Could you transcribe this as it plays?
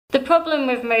The problem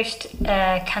with most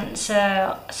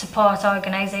cancer support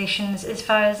organisations, as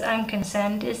far as I'm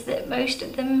concerned, is that most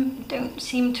of them don't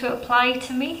seem to apply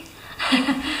to me.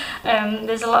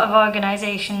 There's a lot of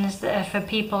organisations that are for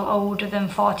people older than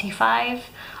 45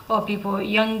 or people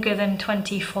younger than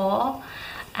 24,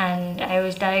 and I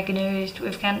was diagnosed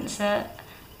with cancer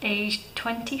aged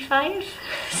 25.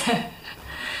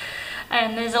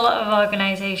 And there's a lot of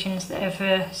organisations that are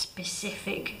for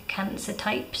specific cancer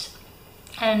types.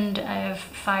 And I have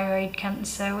thyroid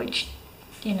cancer, which,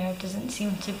 you know, doesn't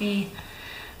seem to be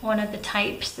one of the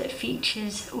types that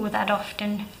features all that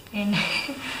often in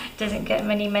doesn't get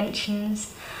many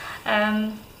mentions.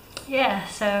 Yeah,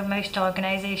 so most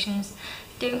organisations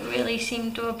don't really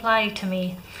seem to apply to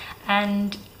me.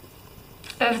 And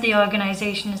of the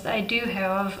organisations that I do hear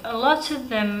of, a lot of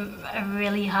them are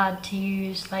really hard to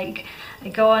use. Like, I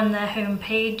go on their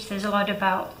homepage, there's a lot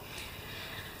about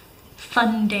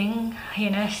funding, you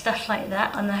know, stuff like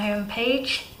that on the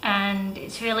homepage, and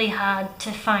it's really hard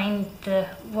to find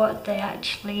what they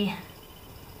actually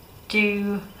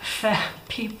do for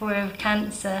people with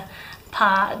cancer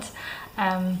part.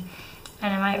 And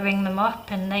I might ring them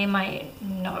up and they might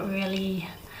not really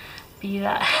be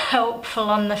that helpful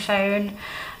on the phone.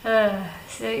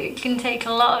 So it can take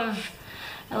a lot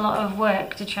of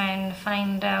work to try and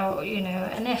find out, you know,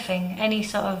 any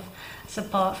sort of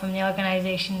support from the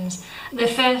organisations. The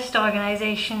first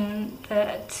organisation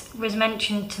that was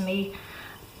mentioned to me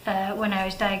when I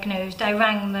was diagnosed, I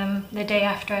rang them the day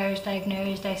after I was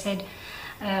diagnosed. I said,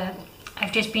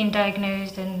 I've just been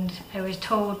diagnosed and I was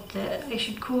told that I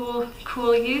should call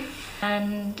you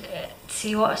and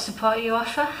see what support you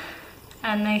offer.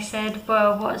 And they said,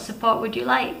 well, what support would you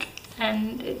like?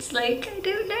 And it's like, I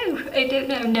don't know,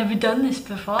 I've never done this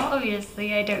before,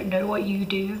 obviously, I don't know what you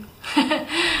do.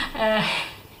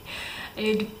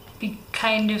 It'd be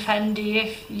kind of handy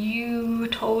if you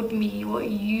told me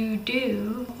what you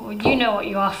do, or you know what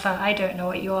you offer, I don't know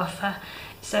what you offer,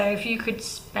 so if you could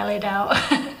spell it out,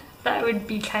 that would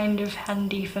be kind of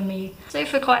handy for me. So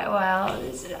for quite a while,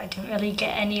 I didn't really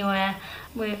get anywhere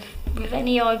with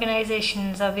any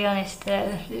organisations, I'll be honest.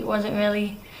 It wasn't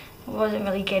really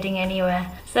getting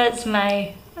anywhere. So that's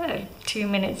my 2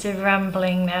 minutes of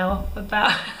rambling now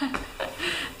about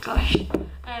gosh.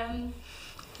 I'm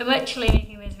actually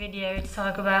making this video to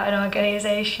talk about an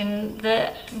organisation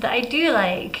that I do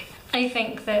like. I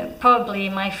think that probably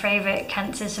my favourite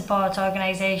cancer support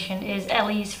organisation is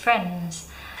Ellie's Friends.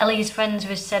 Ellie's Friends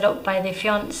was set up by the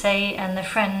fiancé and the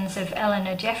friends of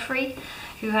Ellie Jeffery,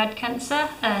 who had cancer,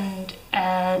 and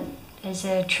there's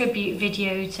a tribute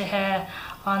video to her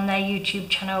on their YouTube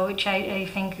channel, which I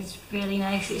think is really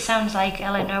nice. It sounds like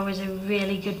Eleanor was a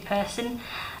really good person,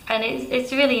 and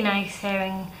it's really nice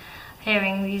hearing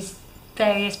these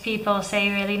various people say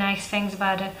really nice things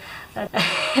about her.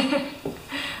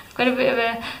 I've got a bit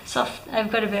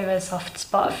of a soft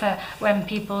spot for when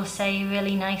people say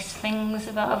really nice things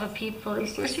about other people.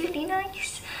 It's just really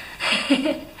nice.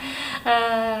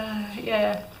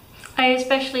 Yeah. I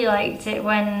especially liked it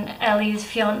when Ellie's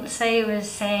fiancé was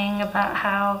saying about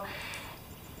how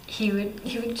he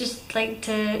would just like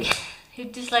to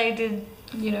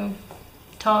you know,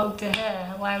 talk to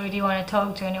her. Why would he want to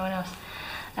talk to anyone else?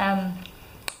 Oh,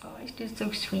 it's just so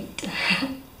sweet.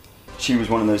 She was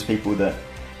one of those people that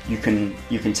you can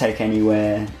take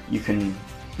anywhere, you can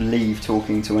leave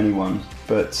talking to anyone,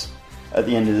 but at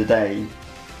the end of the day,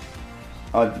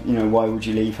 you know, why would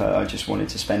you leave her? I just wanted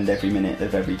to spend every minute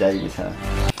of every day with her.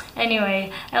 Anyway,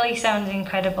 Ellie sounds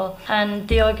incredible, and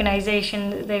the organisation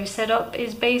that they've set up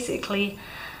is basically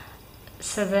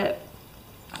so that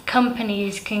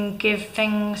companies can give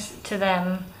things to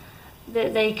them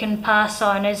that they can pass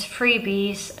on as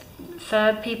freebies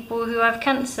for people who have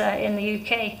cancer in the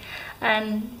UK.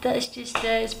 And that's just,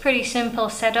 it's pretty simple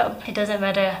setup. It doesn't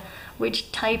matter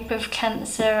which type of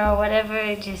cancer or whatever,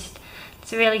 it's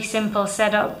a really simple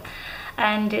setup,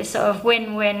 and it's sort of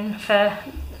win-win for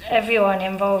everyone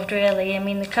involved, really. I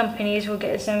mean, the companies will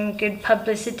get some good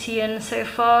publicity and so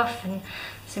forth, and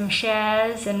some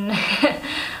shares, and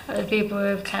other people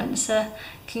with cancer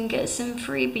can get some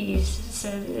freebies so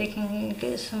that they can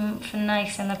get something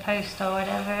nice in the post or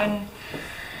whatever, and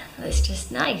it's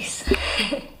just nice.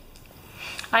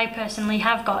 I personally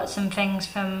have got some things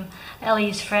from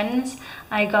Ellie's Friends.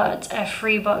 I got a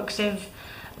free box of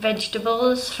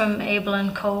vegetables from Abel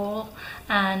and Cole,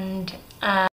 and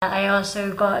I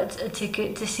also got a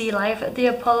ticket to see Live at the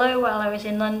Apollo while I was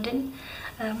in London.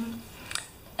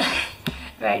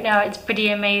 Right now it's pretty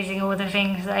amazing all the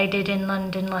things that I did in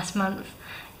London last month,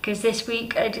 because this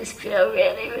week I just feel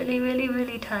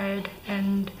really tired,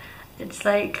 and it's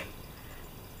like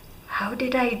how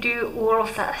did I do all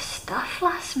of that stuff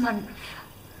last month?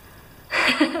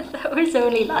 That was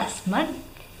only last month.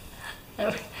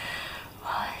 That was...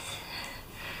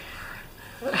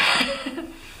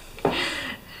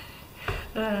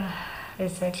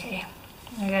 It's okay.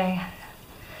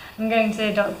 I'm going to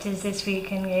the doctors this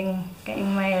week and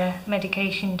getting my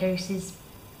medication doses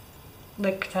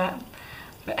looked at.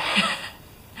 But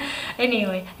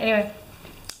anyway,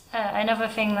 another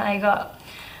thing that I got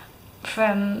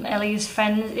from Ellie's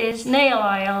friends is nail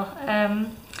oil.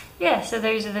 Yeah, so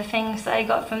those are the things that I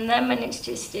got from them, and it's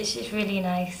just really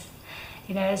nice.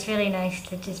 You know, it's really nice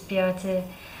to just be able to...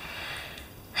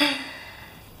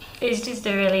 It's just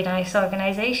a really nice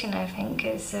organisation, I think.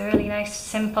 It's a really nice,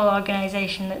 simple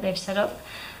organisation that they've set up,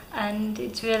 and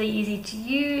it's really easy to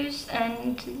use,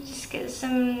 and just get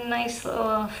some nice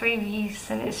little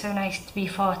freebies, and it's so nice to be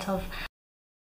thought of.